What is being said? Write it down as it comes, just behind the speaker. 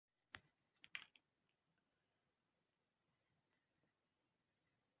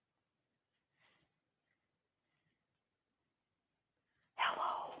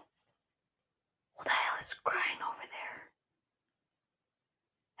is crying over there.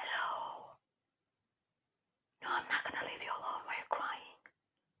 Hello? No, I'm not gonna leave you alone while you're crying.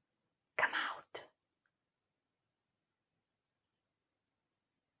 Come out.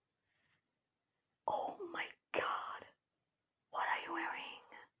 Oh my god. What are you wearing?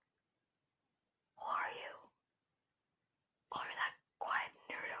 Who are you? Oh, you're that quiet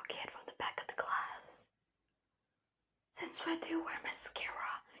nerdo kid from the back of the class. Since when do you wear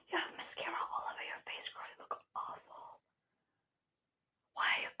mascara? You have mascara all over your face, girl. You look awful. Why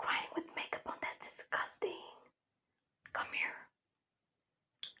are you crying with makeup on? That's disgusting. Come here.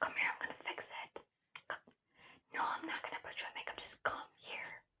 Come here, I'm gonna fix it. Come. No, I'm not gonna put you on makeup. Just come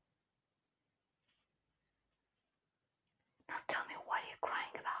here. Now tell me, what are you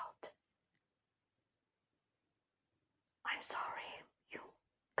crying about? I'm sorry. You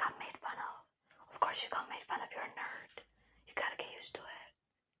got made fun of. Of course you got made fun of. You're a nerd. You gotta get used to it.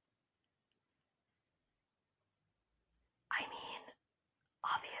 I mean,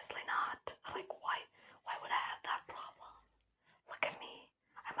 obviously not. Like, why would I have that problem? Look at me.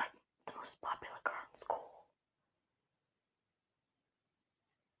 I'm like the most popular girl in school.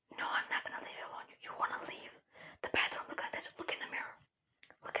 No, I'm not gonna leave you alone. You wanna leave the bathroom? Look at this. Look in the mirror.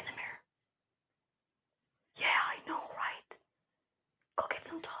 Look in the mirror. Yeah, I know, right? Go get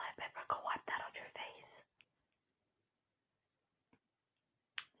some toilet paper. Go wipe that off your face.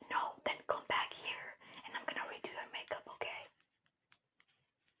 No, then come back here and I'm gonna redo your makeup, okay?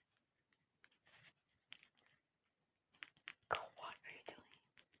 Girl, what are you doing?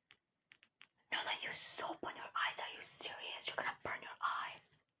 No, then use soap on your eyes. Are you serious? You're gonna burn your eyes.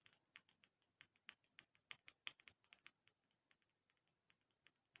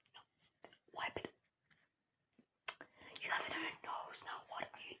 No, wipe it. You have it on your nose now. What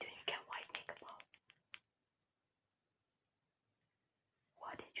are you doing? You can't wipe makeup off.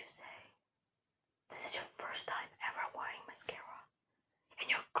 What did you say? This is your first time ever wearing mascara. And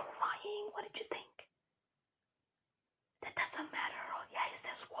you're crying. What did you think? That doesn't matter at all. Yeah, it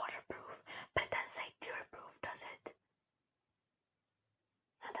says waterproof, but it doesn't say tear-proof, does it?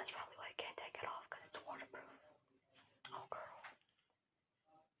 And that's probably why you can't take it off, because it's waterproof. Oh, girl.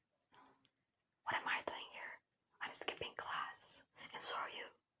 What am I doing here? I'm skipping class. And so are you.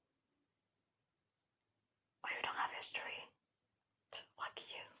 Oh, you don't have history. Lucky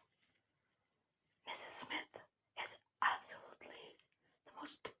you. Mrs. Smith is absolutely the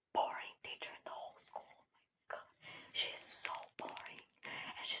most boring teacher in the whole school. Oh my god. She is so boring.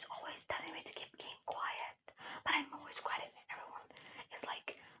 And she's always telling me to keep quiet. But I'm always quiet and everyone is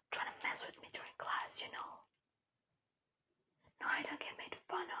like trying to mess with me during class, you know. No, I don't get made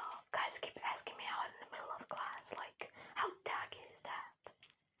fun of. Guys keep asking me out in the middle of class. Like, how tacky is that?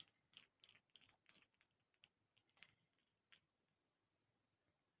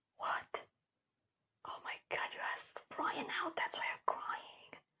 What? Oh my god, you asked Brian out. That's why you're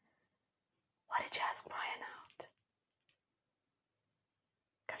crying. Why did you ask Brian out?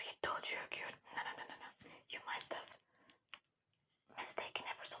 Because he told you you're cute. No. You must have mistaken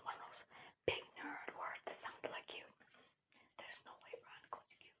it for someone else. Big nerd word that sounded like you. There's no way Brian called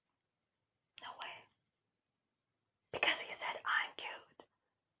you cute. No way. Because he said I'm cute.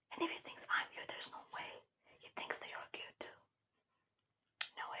 And if he thinks I'm cute, there's no way he thinks that you're cute too.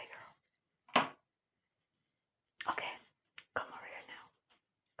 No way, girl. Okay, come over here now.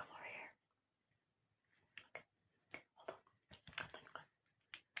 Come over here. Okay, hold on.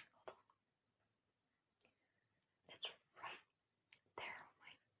 It's right there. Oh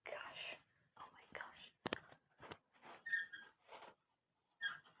my gosh. Oh my gosh.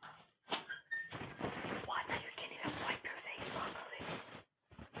 What? You can't even wipe your face properly.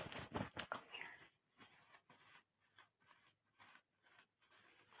 Come here.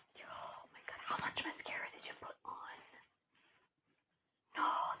 Oh my god. How much mascara did you put on? No,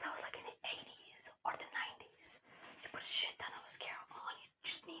 that was like in the 80s or the 90s. You put a shit ton of mascara on. You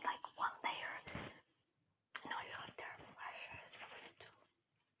just need like one layer. No, you have terrible lashes. You really do.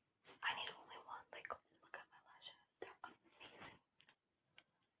 I need only one. Like, look at my lashes. They're amazing.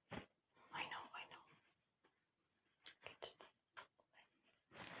 I know. Okay, just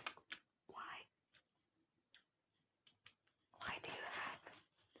why? Why do you have?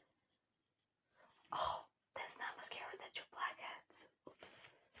 Oh, this is not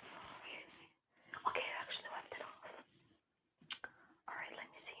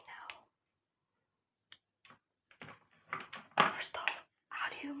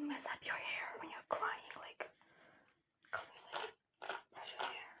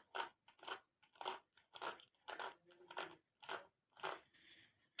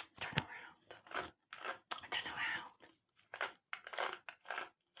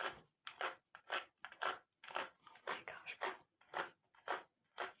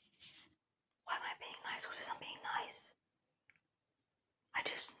excuses, I'm being nice. I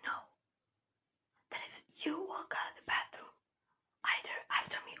just know that if you walk out of the bathroom, either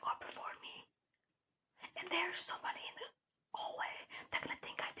after me or before me, and there's somebody in the hallway, they're gonna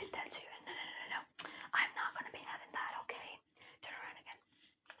think I did that to you. No. I'm not gonna be having that, okay? Turn around again.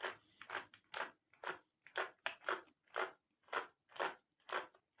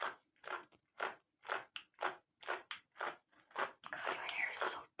 God, your hair is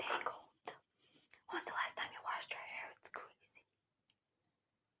so tangled. When was the last time you washed your hair? It's crazy.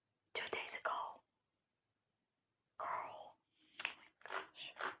 2 days ago. Girl. Oh my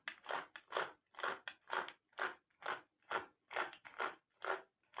gosh.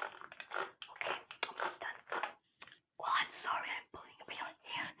 Okay, almost done. Well, I'm sorry I'm pulling it, but your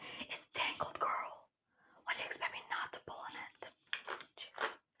hair is tangled, girl. Why do you expect me not to pull on it? Jeez.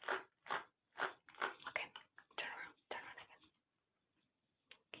 Okay, turn around again.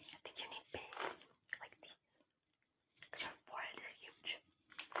 Okay, I think you need bangs like these, because your forehead is huge.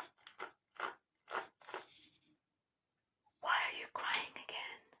 Why are you crying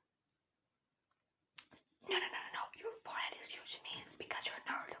again? No. Your forehead is huge. It means because you're a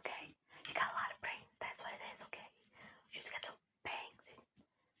nerd, okay? You got a lot of brains. That's what it is, okay? You just get some bangs.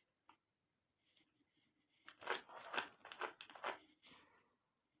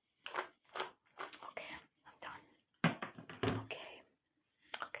 Okay, I'm done. Okay,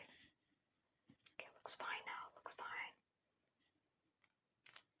 looks fine now. Looks fine.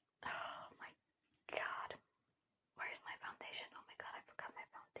 Oh my god. Where's my foundation? Oh my god, I forgot my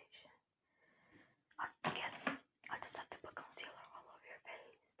foundation. I guess I'll just have to put concealer all over your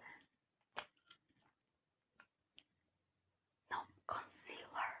face then. No,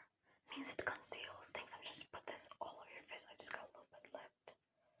 concealer means it conceals things. I'm just put this all over your face. I just got a little bit left.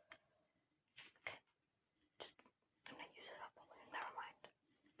 Okay, I'm gonna use it up all over. Never mind.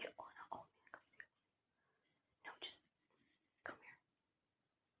 You wanna all me concealer? No, just come here.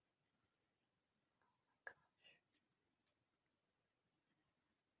 Oh my gosh.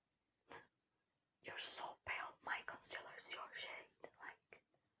 You're so pale. My concealer is your shade. Like,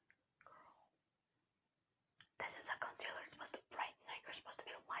 girl. This is a concealer. It's supposed to brighten. Like, you're supposed to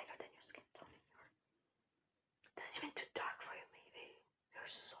be lighter than your skin tone. This is even too dark for you, maybe. You're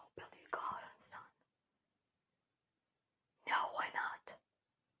so pale. You go out in the sun. No, why not?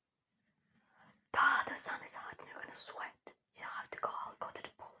 Duh, the sun is hot and you're gonna sweat. You have to go out, go to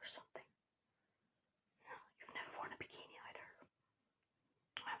the pool or something. You've never worn a bikini either.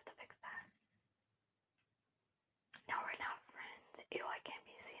 I have to fix that. Now we're not friends. Ew, I can't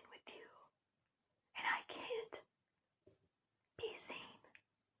be seen with you. And I can't be seen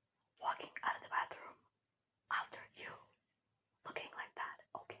walking out of the bathroom after you looking like that.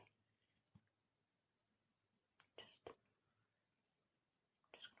 Okay. Just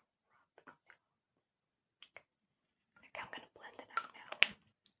gonna rub the concealer. Okay, I'm gonna blend it out now.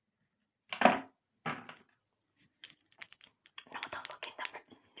 No, don't look in the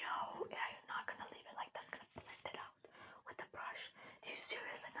mirror. No, you're not gonna leave it like that. I'm gonna blend it out with the brush. Do you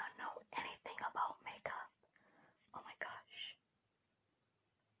seriously not know anything about makeup? Oh my gosh.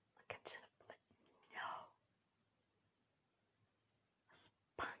 Okay, I'm just gonna blend. No. A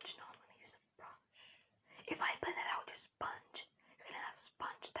sponge. No, I'm gonna use a brush. If I blend it out with a sponge, you're gonna have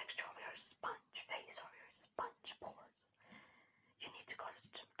sponge texture over your sponge face or your sponge pores. You need to go to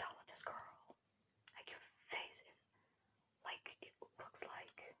the dermatologist, girl. Like, your face is like, it looks like,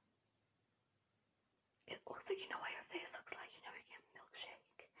 you know what your face looks like. You know, you get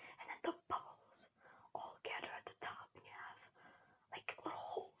milkshake, and then the bubbles all gather at the top, and you have like little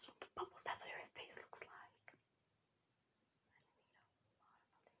holes from the bubbles. That's what your face looks like.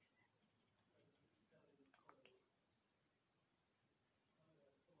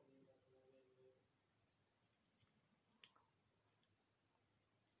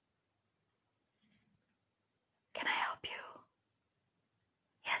 Can I help you?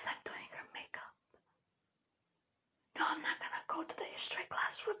 Yes, I'm doing her makeup. No, I'm not gonna go to the history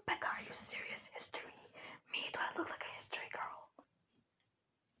class. Rebecca, are you serious? History? Me? Do I look like a history girl?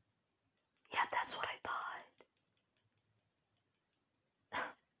 Yeah, that's what I thought.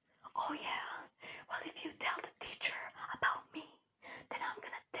 Oh yeah. Well, if you tell the teacher about me, then I'm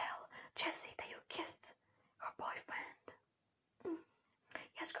gonna tell Jessie that you kissed her boyfriend.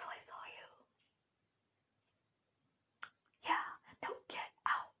 Yes, girl, I saw you. Yeah, now get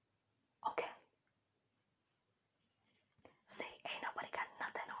out. Okay. See, ain't nobody got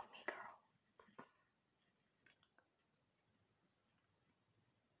nothing on me, girl.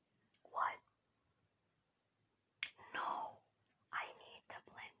 What? No, I need to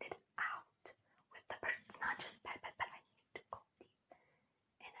blend it out with the brush. It's not just pat. I need to go deep.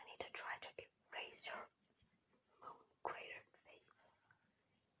 And I need to try to erase your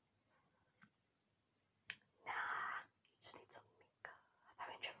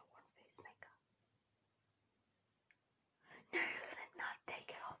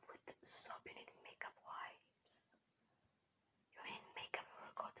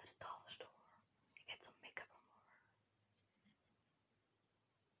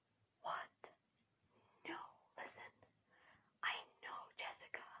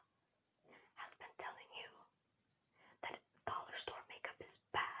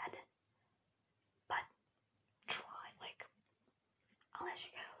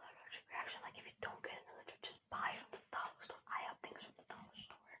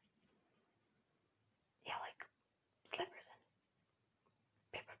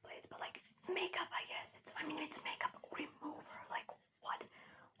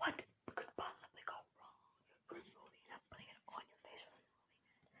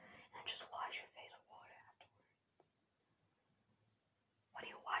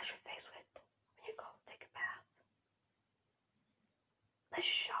a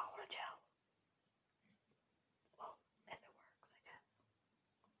shower gel. Well, if it works, I guess.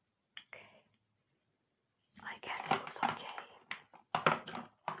 Okay. I guess it looks okay.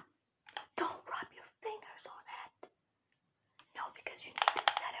 Don't rub your fingers on it. No, because you need to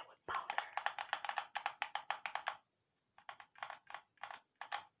set it with powder.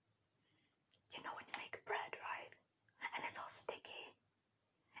 You know when you make bread, right? And it's all sticky.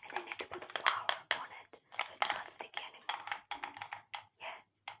 And then you need to put flour on it so it's not sticky anymore. Yeah.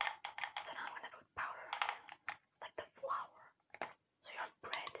 So now I'm gonna put powder on it. Like the flour. So your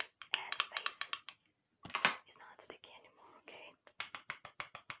bread and its face is not sticky anymore, okay?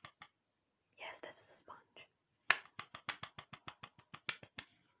 Yes, this is a sponge.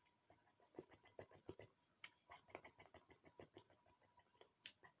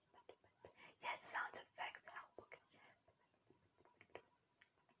 Yes, sound effects help, okay?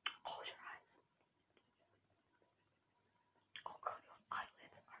 Close your eyes. Oh girl, your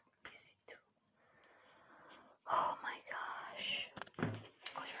eyelids are busy too. Oh my gosh.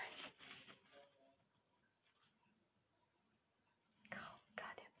 Close your eyes. Oh,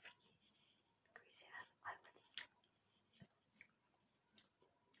 goddamn greasy ass eyelid.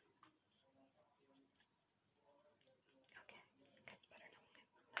 Okay, it's better now.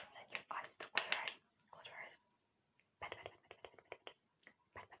 I'm gonna set your eyes to close your eyes. Close your eyes.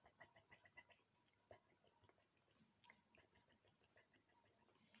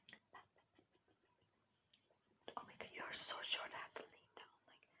 Oh my god, you're so short, I have to lean down.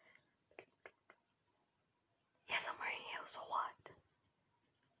 Like, yes, I'm wearing heels, so what?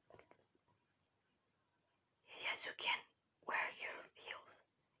 Yes, you can wear your heels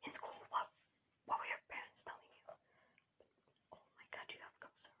in school. What were your parents telling you? Oh my god, you have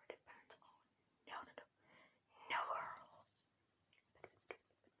conservative parents. Oh, no, no, no. No, girl.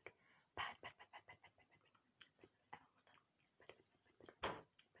 Bad, bad, bad, bad, bad, bad, bad, bad. I'm almost done.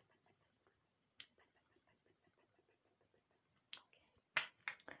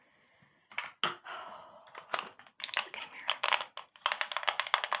 Look at a mirror.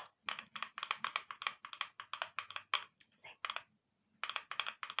 See?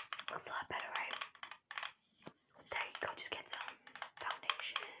 Looks a lot better, right? Well, there you go. Just get some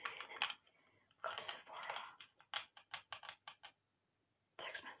foundation and go to Sephora. It's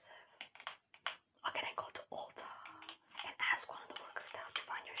expensive. Okay, then go to Ulta and ask one of the workers to help you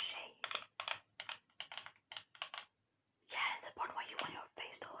find your shade. Yeah, it's important why you want your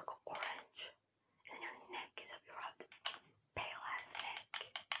face to look orange. And then your neck is up your pale ass neck.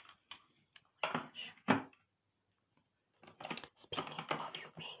 Oh my gosh. Speaking of you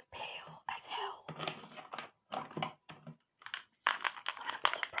being pale as hell, I'm gonna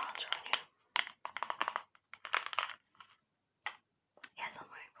put some bronzer on you. Yes, I'm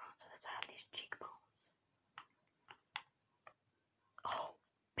wearing bronzer. That's why I have these cheekbones. Oh,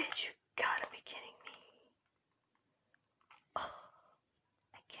 bitch, you gotta be kidding me. Oh,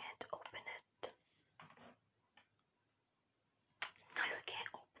 I can't open it. No, you can't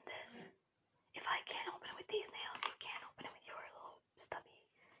open this. If I can't open it with these nails, you can't open it with your little stubby.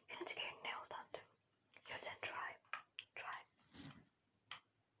 You need to get your nails done too. Here, then try. Try.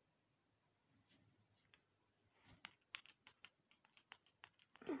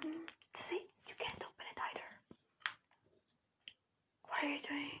 See? You can't open it either. What are you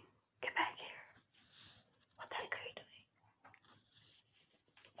doing? Get back here. What the heck are you doing?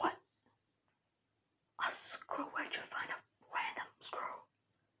 What? A screw? Where'd you find a random screw?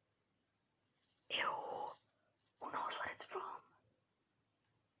 Ew. Who knows what it's from?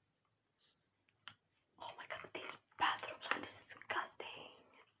 Oh my god, these bathrooms are disgusting.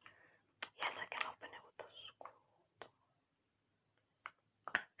 Yes, I can open it with the screw.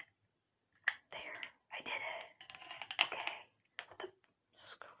 There, I did it. Okay, with the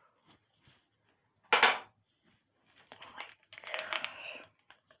screw. Oh my gosh.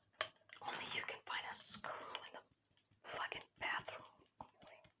 Only you can find a screw in the fucking bathroom.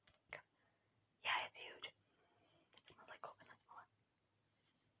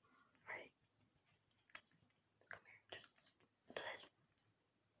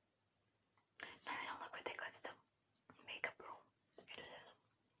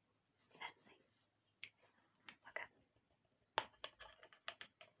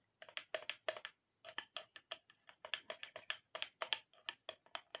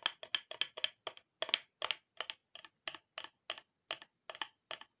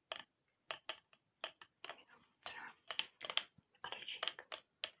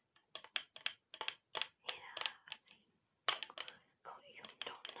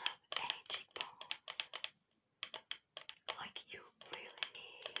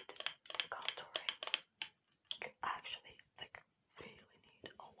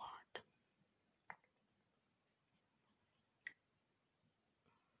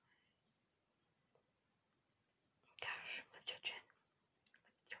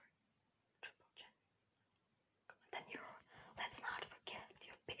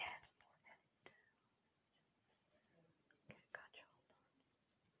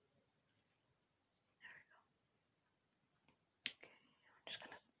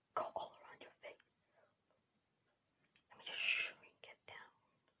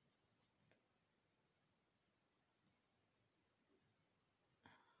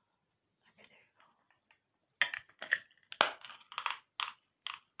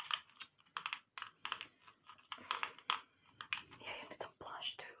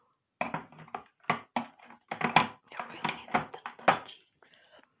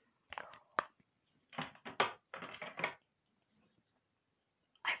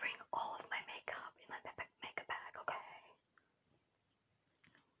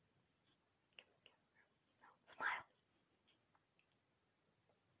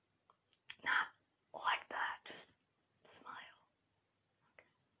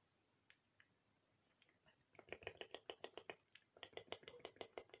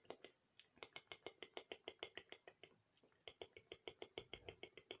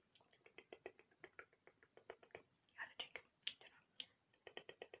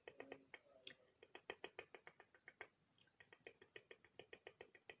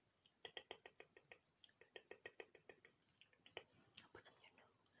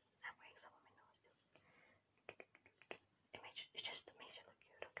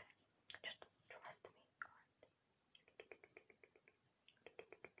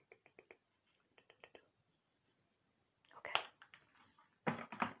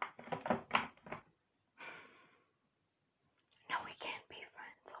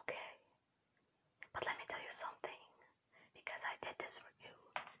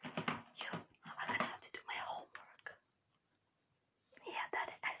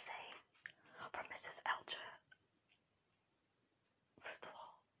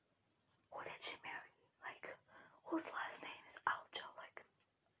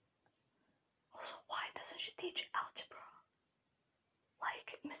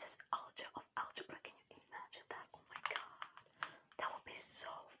 Mrs. Algebra. Can you imagine that? Oh my god. That would be so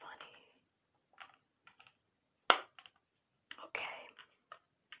funny. Okay.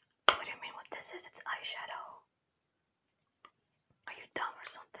 What do you mean what this is? It's eyeshadow. Are you dumb or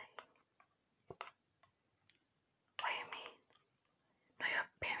something? What do you mean? No, your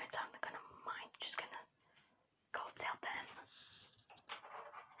parents aren't gonna mind. Just gonna go tell them.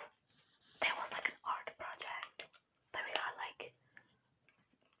 There was like an art project that we got like,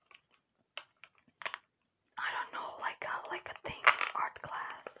 I don't know, like a thing in art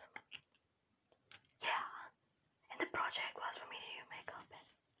class. Yeah. And the project was for me to do makeup. And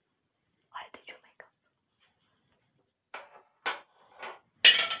I did your makeup.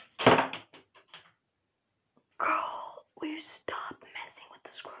 Girl, will you stop messing with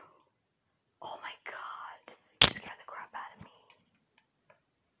the screw? Oh my god. You scared the crap out of me.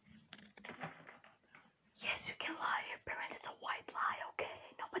 Yes, you can lie to your parents. It's a white lie, okay?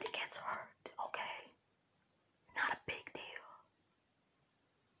 Nobody gets hurt, okay? Not a big deal.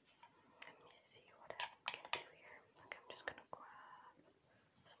 Let me see what I can do here. Okay, I'm just gonna grab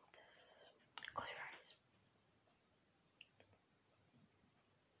some of this. Close your eyes.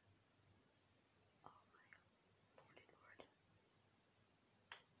 Oh my lordy lord.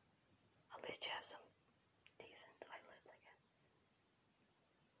 At least you have some decent eyelids, I guess.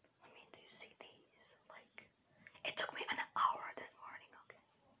 I mean, do you see these? Like, it took me an hour this morning, okay?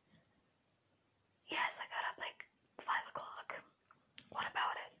 Yes, I got up like 5 o'clock. What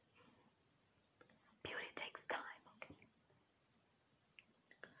about it? Beauty takes time, okay?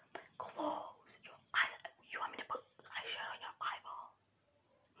 Close your eyes. You want me to put eyeshadow on your eyeball?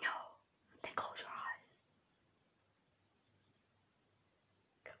 No. Then close your eyes.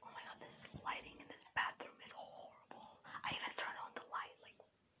 Oh my god, this lighting in this bathroom is horrible. I even turned on the light, like,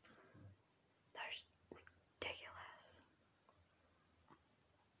 that's ridiculous.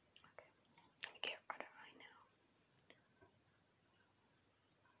 Okay, let me get rid of it right now.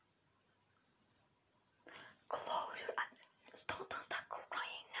 Close your eyes. Don't stop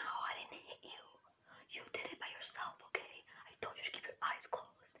crying now. I didn't hit you. You did it by yourself, okay? I told you to keep your eyes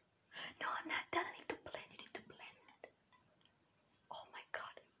closed. No, I'm not done. I need to blend. You need to blend. Oh my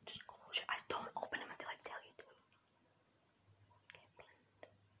god. Just close your eyes. Don't open them until I tell you to. Okay, blend.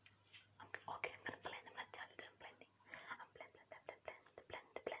 I'm gonna blend. I'm gonna tell you that I'm blending. I'm blend.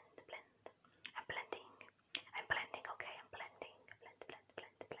 I'm blending. I'm blending, okay? I'm blending.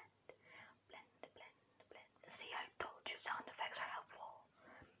 Blend. See, I told you sound effects are helpful.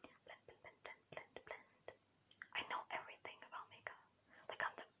 Blend. I know everything about makeup. Like,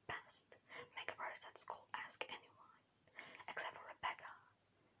 I'm the best makeup artist at school. Ask anyone. Except for Rebecca,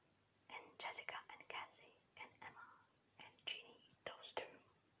 and Jessica, and Cassie, and Emma, and Jeannie. Those two.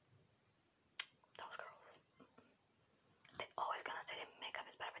 Those girls. They're always gonna say their makeup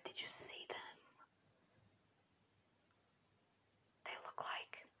is better, but did you see them? They look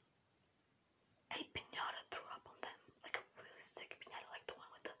like a piñata threw up on them. Like a really sick piñata, like the one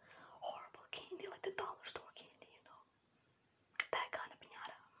with the horrible candy, like the dollar store candy, you know? That kind of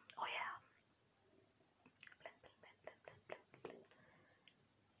piñata. Oh yeah.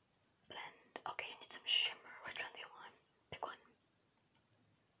 Blend. Okay, you need some shimmer. Which one do you want? Pick one.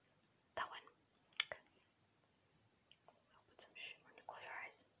 That one. Okay. I'll put some shimmer. Close your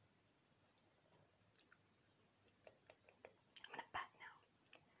eyes. I'm gonna pat now.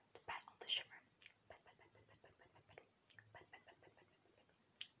 Pat on the shimmer. Pat.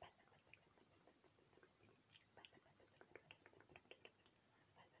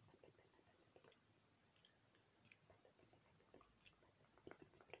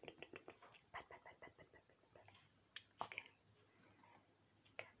 Okay.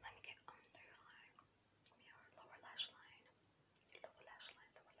 Okay, let me get under your line. Your lower lash line. Lower lash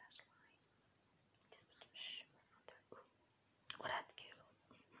line. Just put some shimmer under. Ooh. Oh, that's cute.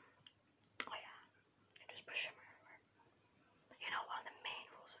 Oh yeah. Just put shimmer everywhere. You know, one of the main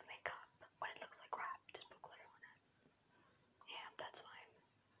rules of makeup, when it looks like crap, just put glitter on it. Yeah, that's fine.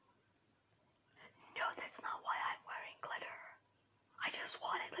 No, that's not why I'm wearing glitter. I just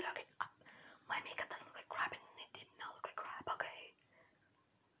wanted glitter. Okay, my makeup doesn't look like crap, and it did not look like crap, okay?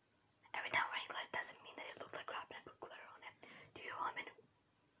 Every time I'm wearing glitter doesn't mean that it looked like crap and I put glitter on it. Do you want me to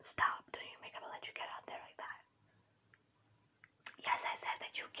stop doing your makeup and let you get out there like that? Yes, I said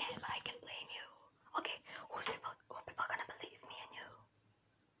that you can, but I can blame you. Okay, who people gonna believe me and you?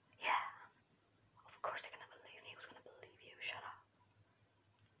 Yeah, of course they're gonna believe me. Who's gonna believe you? Shut up.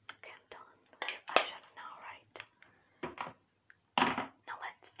 Okay, I'm done. Your eyeshadow now, right? Now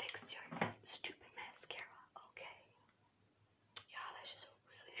let's fix your stupid mascara, okay? Your eyelashes are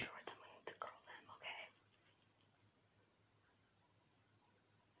really short, so I'm going to curl them, okay?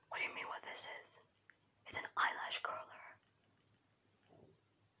 this is. It's an eyelash curler.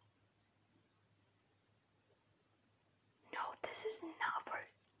 No, this is not for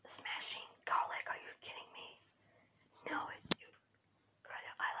smashing garlic.